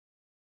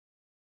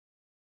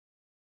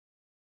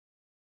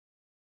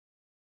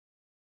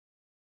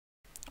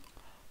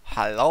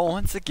Hello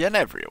once again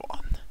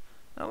everyone,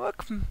 and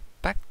welcome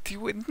back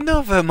to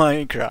another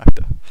Minecraft.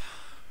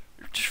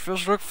 It just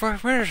feels like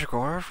 5 minutes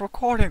ago I was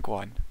recording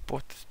one,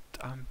 but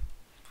I'm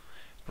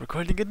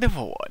recording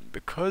another one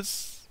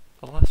because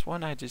the last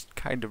one I just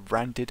kind of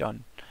ranted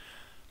on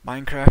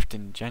Minecraft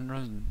in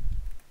general and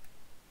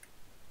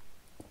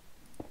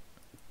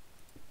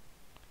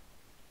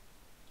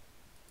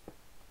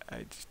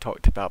I just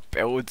talked about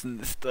builds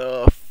and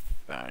stuff,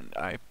 and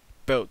I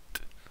built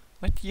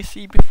what do you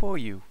see before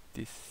you?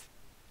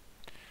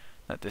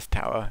 Not this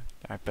tower.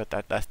 I built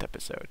that last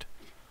episode.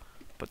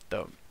 But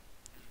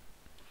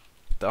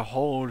the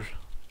whole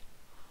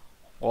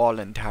wall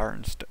and tower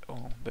and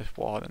this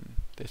wall and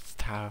this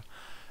tower,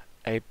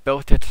 I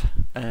built it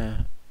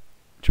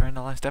during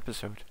the last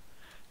episode.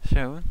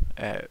 So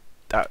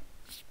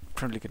that's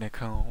probably gonna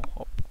come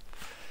up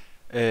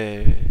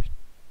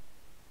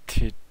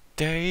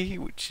today,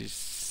 which is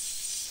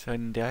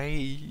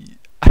Sunday.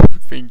 I'm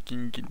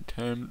thinking in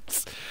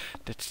terms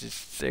that's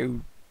just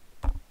so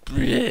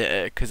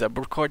because I'm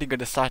recording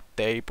on a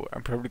Saturday, but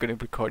I'm probably going to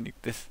be recording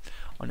this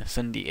on a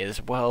Sunday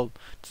as well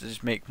to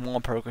just make more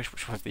progress,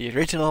 which was the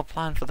original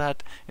plan for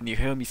that. And you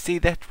hear me say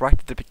that right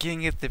at the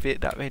beginning of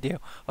that video.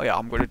 Oh yeah,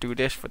 I'm going to do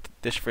this for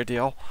this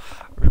video,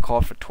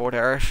 record for 2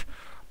 hours,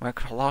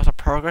 make a lot of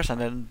progress,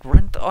 and then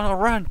rant on a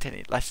rant, and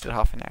it lasted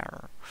half an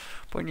hour.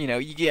 But you know,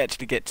 you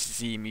actually get to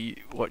see me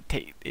what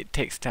it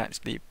takes to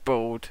actually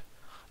build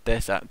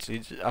this.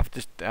 Actually, I've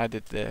just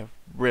added the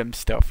rim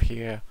stuff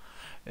here.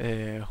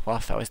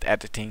 Whilst I was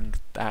editing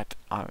that,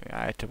 I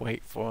had to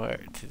wait for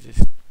it to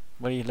just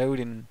reload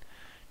into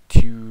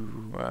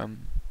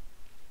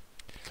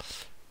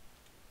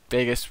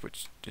Vegas,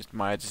 which just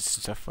my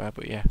software.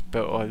 But yeah,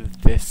 built all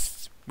of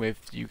this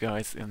with you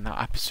guys in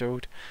that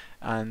episode,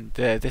 and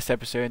this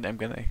episode I'm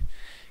gonna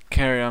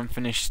carry on,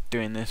 finish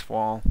doing this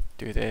wall,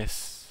 do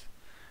this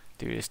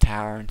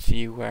tower, and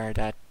see where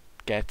that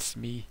gets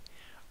me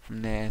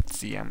from there.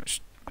 See how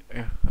much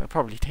it'll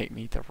probably take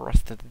me the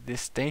rest of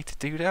this day to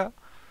do that.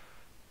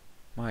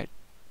 Might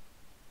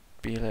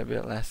be a little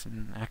bit less,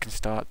 and I can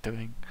start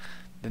doing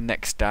the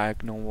next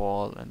diagonal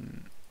wall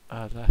and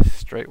the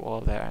straight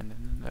wall there, and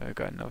then I've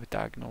got another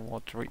diagonal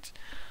wall to reach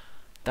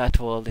that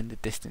wall in the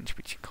distance,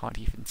 which you can't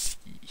even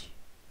see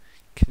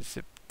because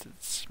of the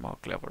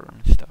smog level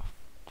and stuff.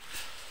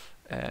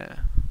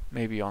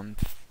 Maybe on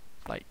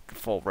like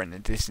full render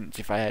distance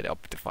if I had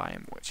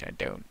Optifine, which I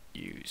don't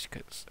use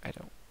because I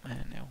don't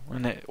know.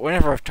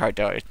 Whenever I've tried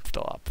to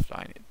install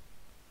Optifine, it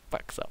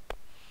fucks up.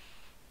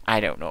 I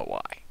don't know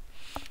why.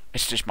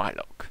 It's just my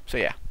luck. So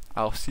yeah,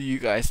 I'll see you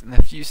guys in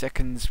a few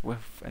seconds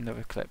with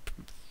another clip.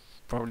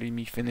 Probably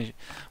me finish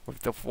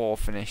with the wall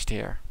finished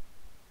here.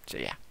 So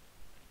yeah.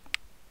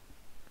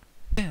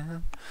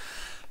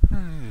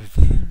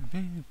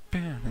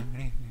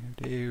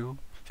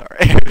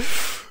 Sorry.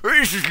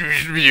 This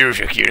is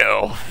music, you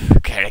know.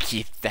 Gotta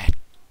keep that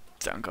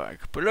sound going.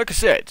 But like I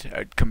said,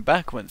 I'd come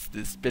back once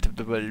this bit of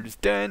the world is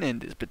done and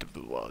this bit of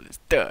the wall is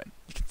done.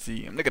 You can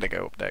see I'm not gonna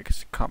go up there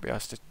because it can't be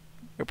asked to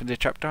open the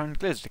trapdoor and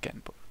close it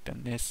again, but I've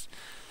done this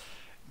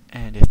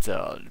and it's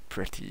all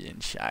pretty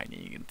and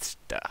shiny and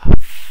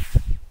stuff.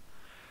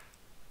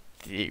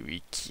 There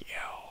we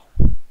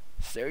go.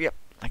 So yep,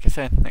 like I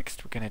said,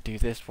 next we're gonna do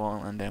this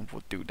wall and then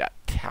we'll do that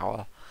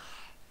tower.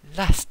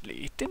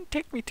 Lastly, it didn't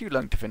take me too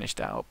long to finish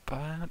that up,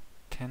 about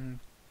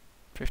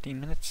 10-15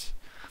 minutes.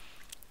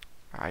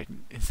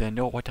 As I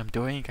know what I'm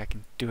doing, I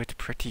can do it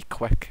pretty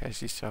quick,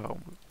 as you saw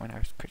when I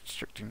was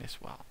constructing this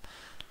wall.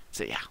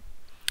 So yeah,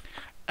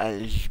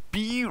 I'll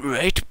be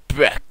right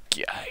back,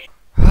 guys.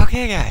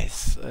 Okay,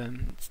 guys,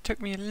 it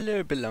took me a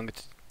little bit longer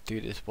to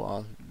do this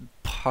wall,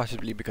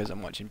 possibly because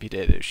I'm watching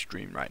Peter's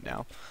stream right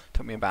now. It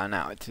took me about an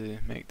hour to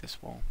make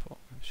this wall, but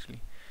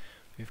actually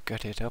we've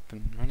got it up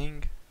and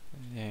running.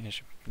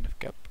 There's enough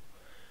gap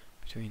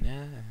between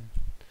there, and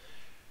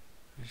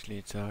obviously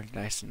it's all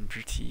nice and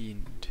pretty,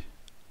 and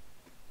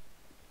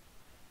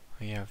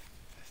we have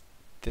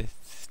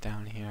this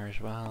down here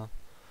as well.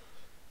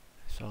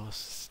 It's all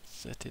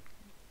set it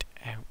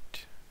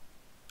out.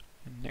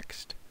 And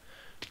next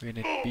we're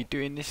gonna be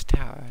doing this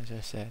tower, as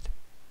I said.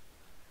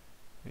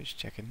 Just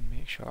checking,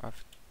 make sure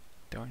I've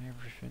done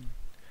everything.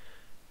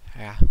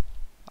 Yeah,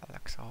 that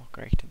looks all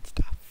great and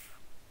stuff.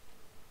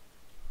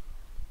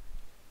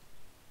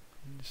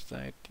 On this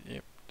side,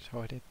 yep,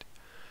 sorted.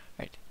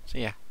 Right, so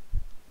yeah,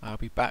 I'll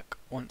be back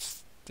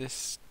once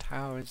this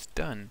tower is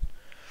done.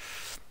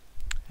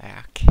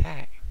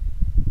 Okay.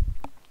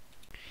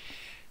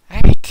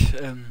 Right,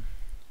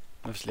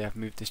 obviously I've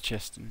moved this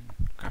chest and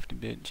crafting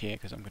bench here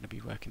because I'm going to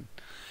be working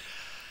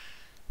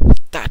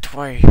that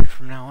way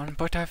from now on,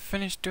 but I've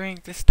finished doing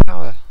this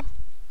tower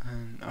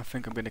and I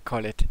think I'm going to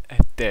call it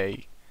a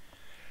day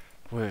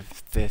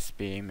with this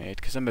being made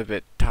because I'm a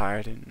bit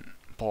tired and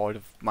bored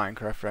of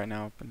Minecraft right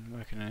now. I've been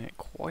working on it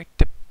quite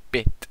a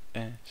bit,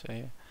 so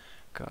yeah,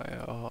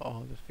 got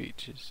all the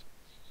features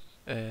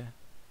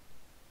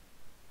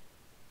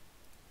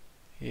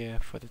here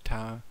for the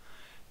tower.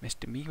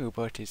 Mr.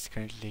 Meebot is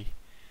currently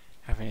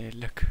having a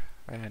look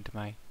around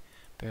my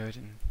build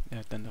and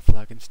done the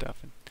flag and stuff,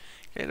 and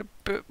get a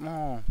bit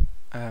more.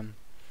 It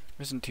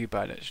wasn't too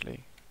bad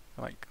actually.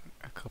 Like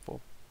a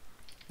couple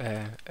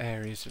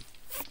areas of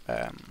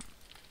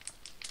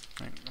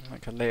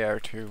like a layer or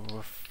two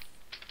of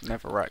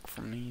netherrack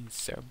from these,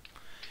 so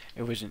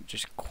it wasn't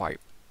just quite.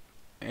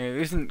 It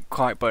isn't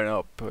quite buttoned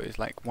up, but it's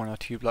like 1 or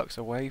 2 blocks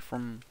away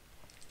from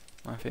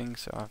my thing,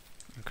 so I've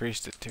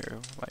increased it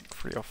to like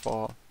 3 or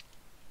 4,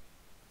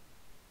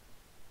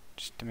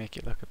 just to make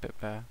it look a bit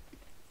better.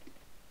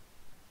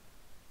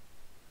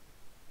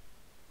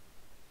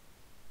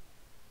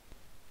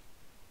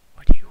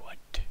 What do you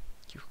want,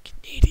 you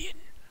Canadian?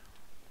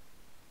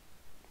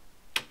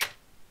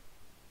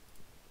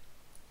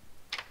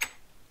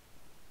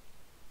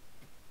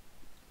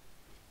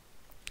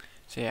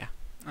 So yeah,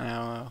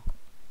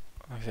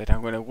 like I said,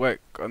 I'm going to work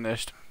on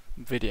this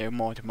video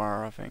more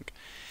tomorrow, I think.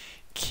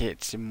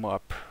 Get some more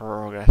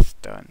progress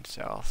done,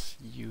 so I'll see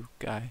you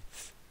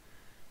guys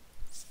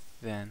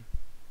then.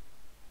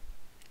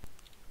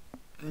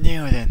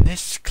 Now then,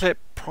 this clip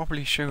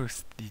probably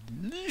shows the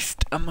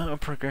least amount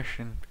of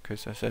progression,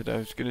 because I said I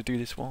was going to do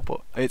this one,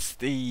 but it's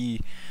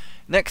the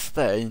next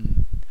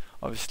thing.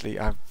 Obviously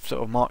I've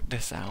sort of marked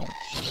this out,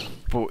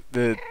 but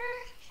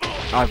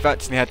I've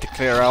actually had to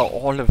clear out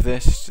all of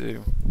this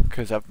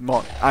because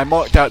I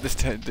marked out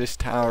this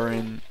tower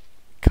in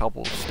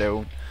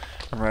cobblestone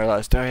and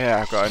realised, oh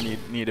yeah, I've got to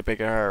need a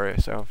bigger area,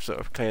 so I've sort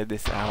of cleared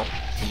this out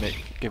to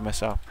give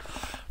myself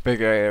a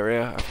bigger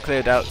area. I've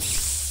cleared out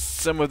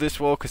some of this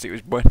wall because it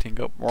was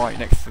butting up right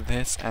next to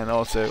this, and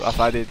also I've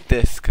added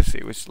this because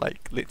it was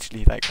like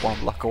literally like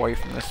 1 block away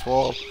from this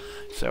wall,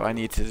 so I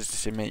need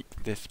to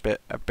make this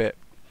bit a bit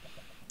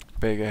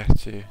bigger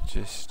to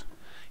just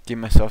give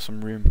myself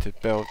some room to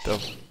build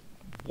the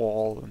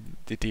wall and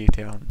the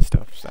detail and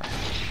stuff. So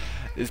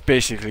it's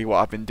basically what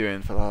I've been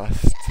doing for the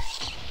last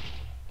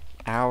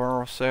hour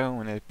or so,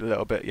 and a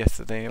little bit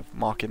yesterday, of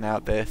marking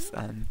out this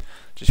and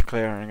just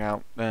clearing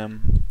out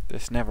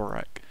this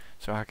netherrack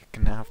so I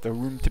can have the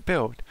room to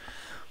build.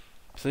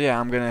 So yeah,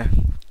 I'm gonna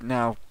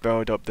now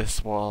build up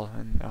this wall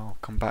and I'll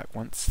come back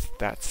once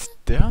that's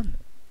done.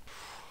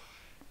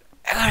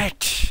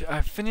 Alright,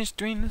 I've finished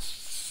doing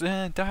this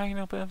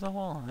diagonal bit of the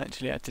wall.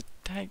 Actually, I had to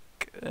take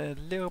a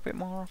little bit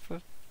more off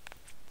of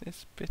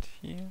this bit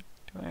here.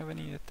 Do I ever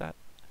needed that?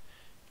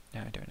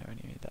 No, I don't ever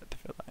need that to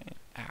fill that in.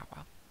 Ah,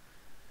 well.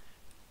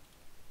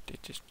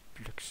 It just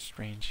looks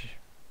strange.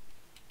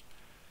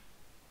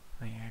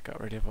 Oh, yeah, I got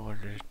rid of all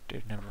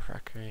the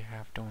netherrack I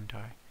have, don't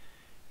I?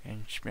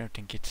 And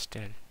smelting it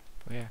still.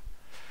 But yeah.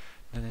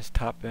 Then this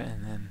top bit,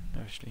 and then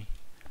obviously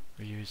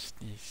we use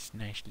this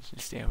nice little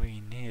stairway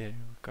in here.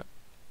 We've got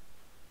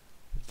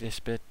this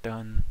bit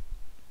done.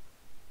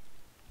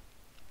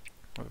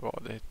 We've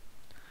got the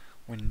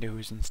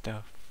windows and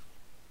stuff.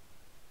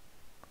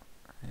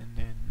 And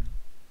then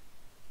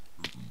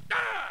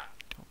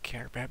don't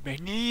care about my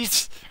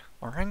knees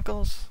or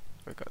ankles.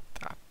 We got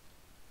that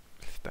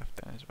stuff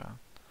done as well.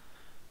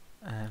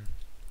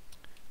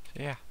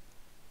 So yeah.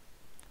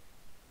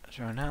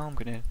 So now I'm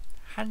gonna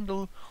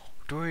handle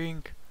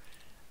doing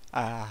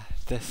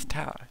this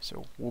tower.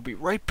 So we'll be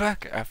right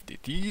back after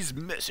these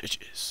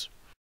messages.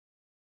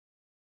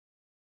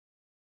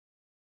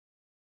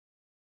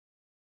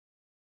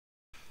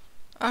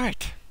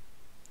 Alright.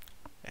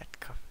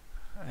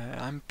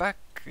 I'm back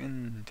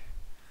and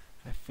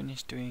I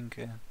finished doing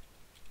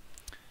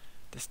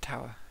this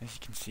tower, as you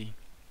can see.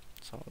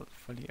 It's all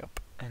fully up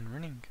and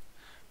running.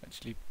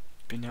 Actually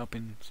been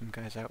helping some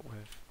guys out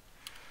with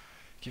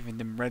giving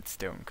them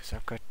redstone, because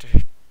I've got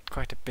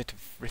quite a bit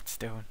of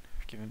redstone.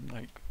 I've given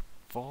like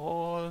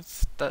 4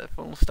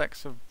 full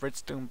stacks of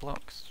redstone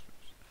blocks.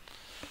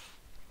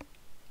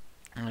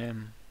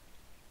 And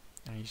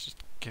he's just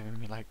giving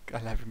me like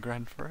 11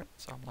 grand for it,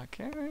 so I'm like,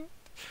 yeah,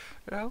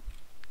 well,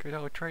 good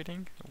old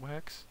trading, it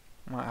works.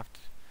 I might have to,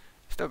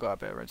 still got a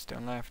bit of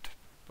redstone left,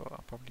 but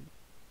I'll probably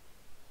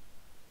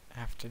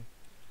have to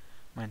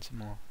mine some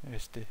more.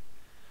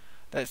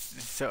 That's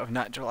sort of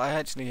natural. I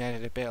actually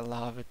added a bit of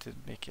lava to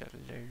make it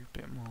a little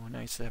bit more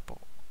nicer, but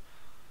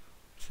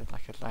it's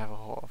like a lava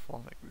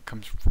waterfall that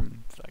comes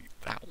from like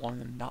that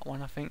one and that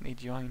one. I think they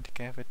joined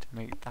together to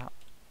make that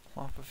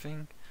lava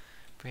thing.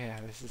 But yeah,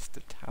 this is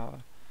the tower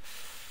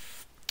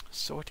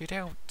sorted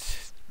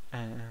out.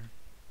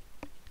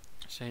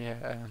 So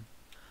yeah,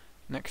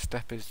 next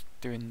step is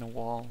doing the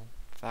wall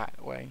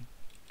that way.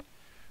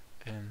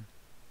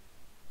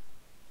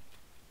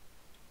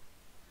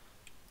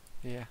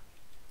 Yeah,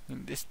 I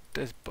mean, this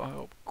does butt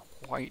up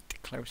quite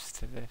close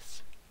to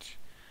this.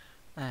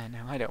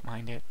 No, I don't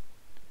mind it.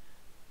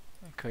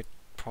 I could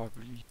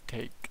probably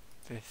take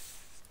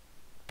this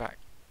back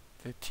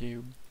the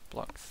 2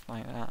 blocks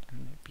like that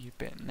and it'd be a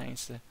bit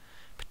nicer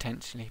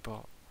potentially,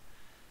 but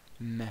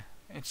meh,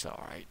 it's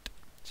alright.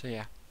 So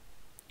yeah,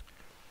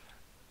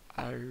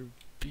 I'll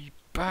be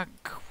back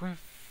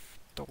with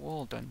the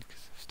wall done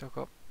because I've still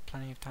got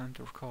plenty of time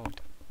to record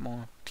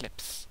more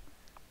clips.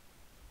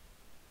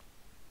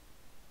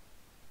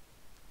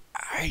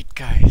 Alright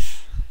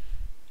guys,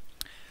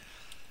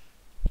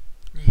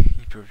 you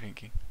probably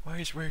thinking, where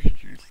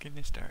did you look in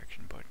this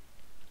direction, bud?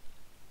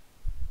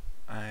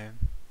 I'm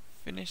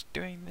finished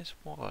doing this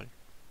wall,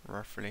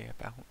 roughly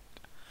about.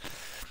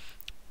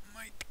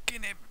 Might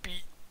gonna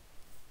be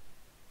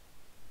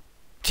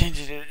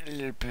changing it a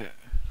little bit,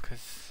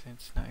 because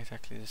it's not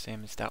exactly the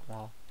same as that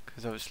wall.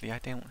 Because obviously I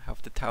don't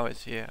have the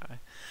towers here. I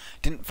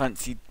didn't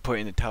fancy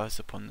putting the towers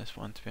up on this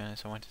one, to be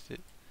honest. I wanted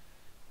it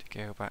to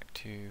go back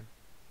to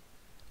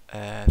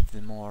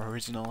the more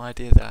original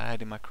idea that I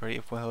had in my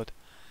creative world.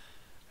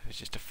 It was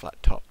just a flat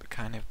top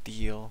kind of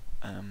deal.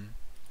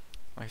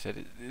 Like I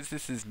said,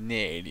 this is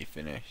nearly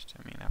finished.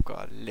 I mean, I've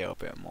got a little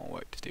bit more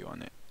work to do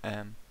on it.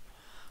 I've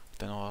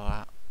done all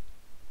that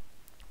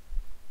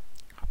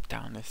up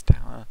down this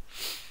tower,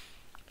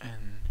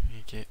 and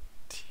we get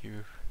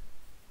to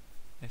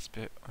this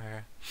bit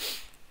where,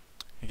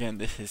 again,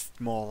 this is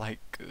more like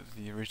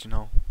the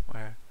original,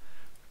 where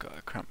we've got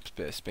a cramped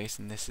bit of space,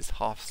 and this is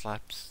half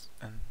slabs,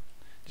 and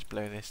just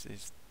below this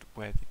is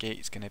where the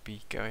gate's going to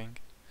be going.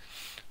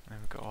 And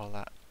we've got all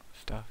that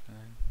stuff, and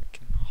then we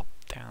can hop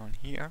down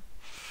here,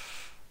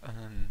 and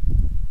then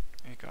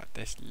we got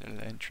this little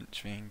entrance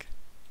thing,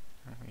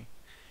 and we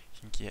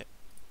can get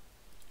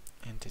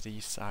into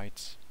these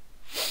sides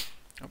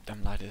up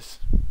them ladders.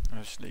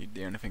 Obviously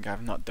the only thing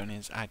I've not done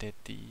is added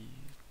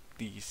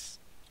these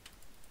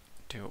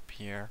two up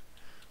here.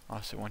 I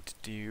also want to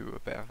do a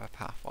bit of a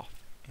path off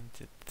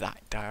into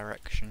that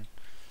direction.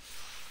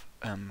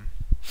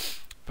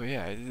 But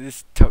yeah,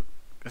 it's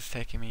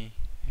taking me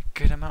a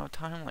good amount of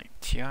time, like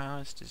 2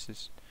 hours, to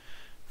just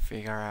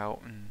figure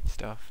out and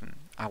stuff. And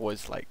I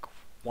was like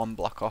 1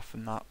 block off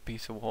from that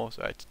piece of wall,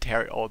 so I had to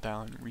tear it all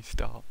down and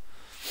restart.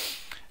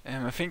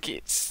 I think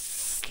it's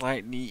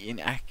slightly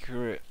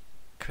inaccurate,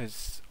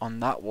 because on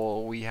that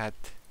wall we had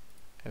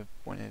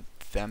one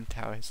of them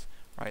towers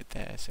right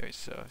there, so it's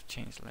sort of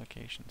changed the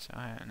location. So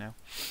I don't know.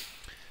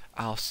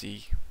 I'll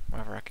see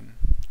whether I can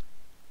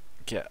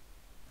get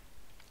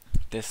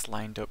this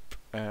lined up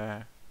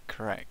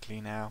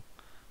correctly now,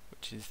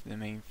 which is the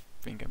main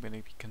thing I'm going to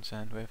be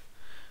concerned with.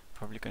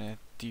 Probably going to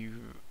do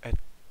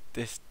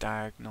this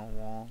diagonal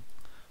wall,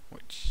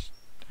 which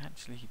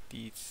actually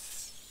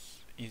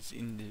is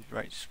in the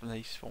right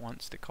place for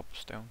once, the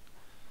cobblestone.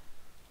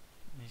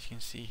 As you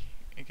can see,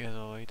 it goes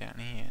all the way down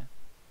here,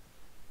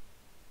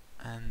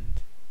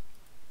 and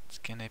it's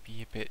going to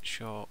be a bit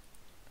short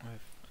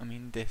with, I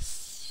mean,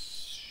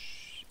 this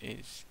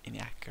is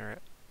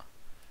inaccurate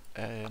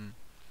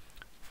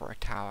for a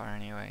tower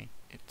anyway.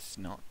 It's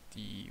not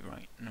the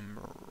right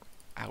number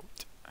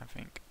out. I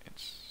think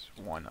it's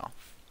 1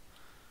 off,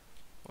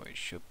 or it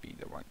should be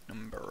the right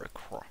number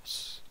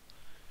across.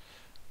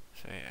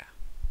 So yeah,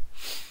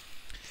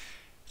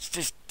 it's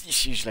just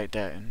issues like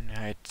that, and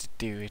I had to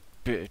do a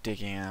bit of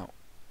digging out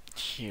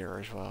here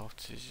as well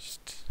to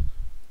just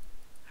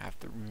have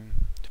the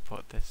room to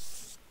put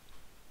this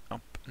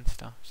up and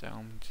stuff. So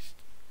I'm just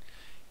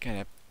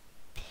gonna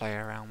play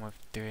around with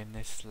doing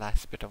this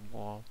last bit of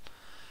wall,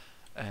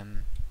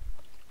 and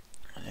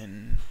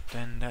then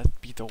that'll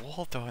be the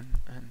wall done,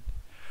 and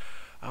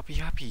I'll be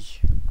happy.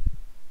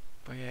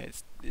 But yeah,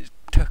 it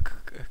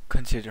took a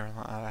considerable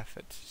amount of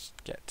effort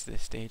to get to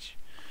this stage.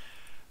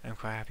 I'm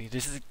quite happy.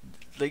 This is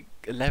like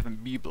 11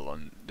 people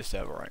on the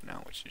server right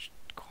now, which is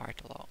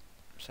quite a lot.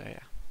 So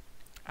yeah,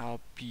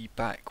 I'll be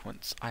back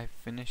once I've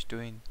finished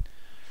doing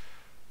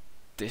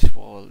this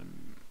wall.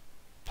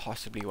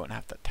 Possibly won't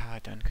have that tower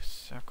done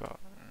because I've got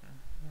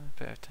a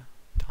bit of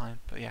time,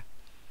 but yeah.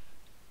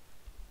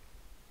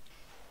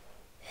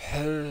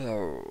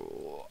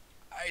 Hello.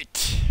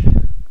 Right.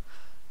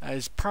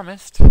 As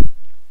promised,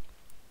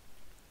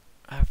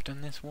 I've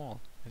done this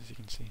wall. As you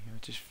can see, I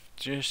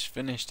just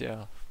finished it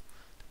off.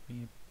 Took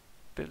me a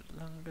bit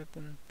longer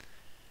than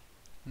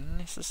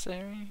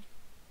necessary.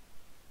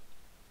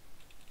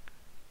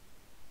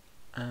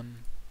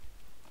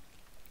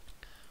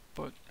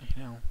 But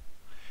you know,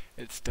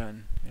 it's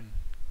done, and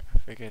I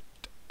figured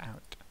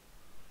out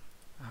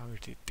how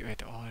to do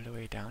it all the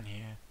way down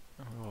here.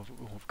 All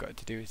we've got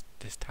to do is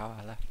this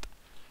tower left,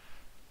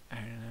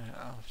 and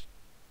I'll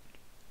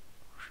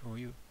show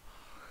you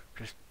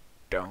just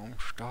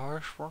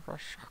downstairs for a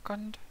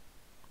second.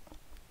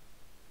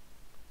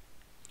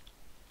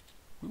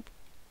 Whoop.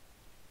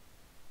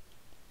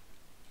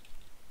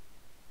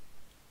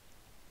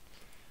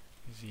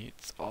 You see,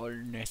 it's all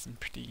nice and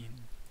pretty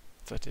and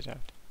sorted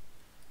out.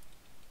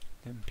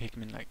 Them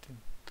pigmen like to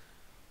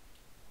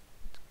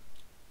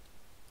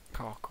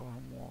cackle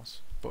on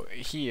walls. But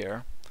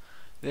here,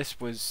 this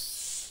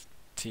was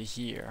to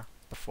here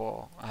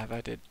before. I've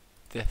added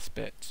this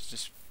bit to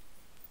just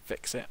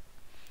fix it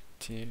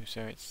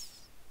so it's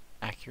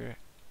accurate,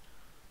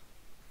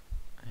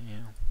 you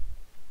know,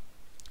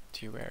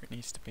 to where it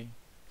needs to be.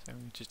 So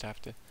we just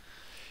have to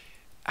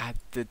add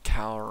the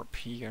tower up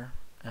here,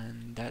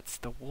 and that's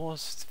the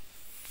walls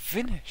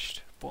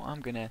finished. But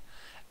I'm gonna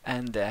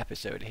end the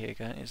episode here,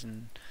 guys,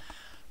 and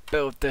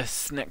build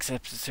this next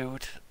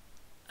episode,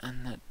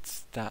 and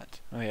that's that.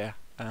 Oh yeah,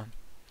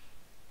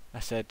 I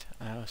said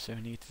I also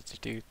needed to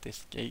do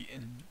this gate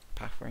and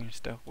pathway and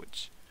stuff,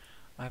 which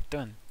I've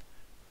done.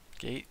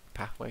 Gate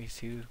pathway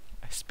to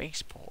a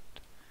spaceport.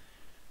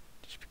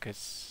 Just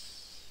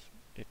because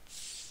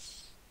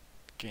it's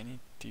going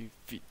to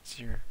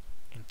feature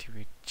into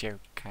a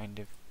joke kind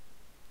of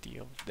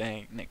deal.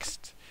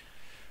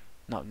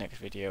 Not next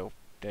video,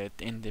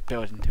 in the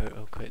build in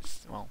total,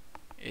 because, well,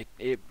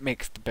 it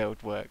makes the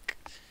build work,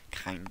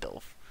 kind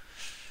of.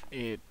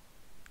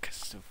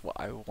 Because of what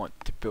I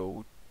want to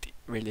build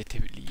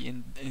relatively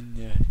in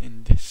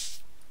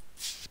this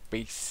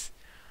space.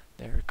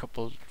 There are a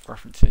couple of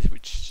references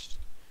which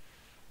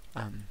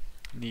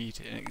need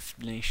an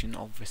explanation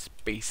of a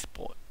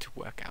spaceport to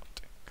work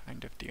out,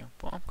 kind of deal.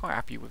 But I'm quite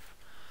happy with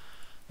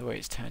the way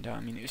it's turned out.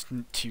 I mean, it's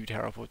not too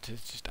terrible to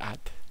just add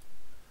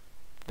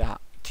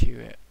that to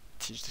it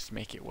to just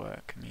make it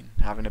work. I mean,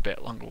 having a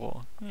bit longer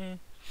wall, I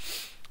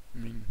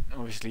mean,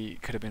 obviously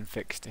it could have been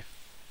fixed if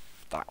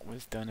that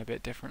was done a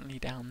bit differently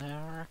down there,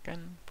 I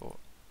reckon. But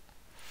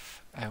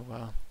oh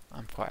well,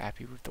 I'm quite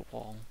happy with the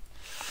wall.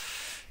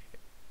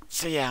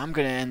 So yeah, I'm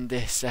gonna end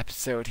this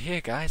episode here,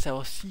 guys. I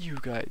will see you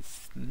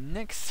guys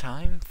next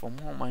time for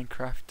more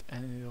Minecraft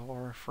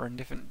or for a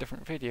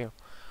different video,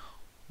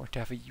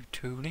 whatever you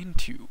tune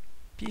into.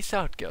 Peace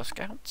out, Girl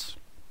Scouts.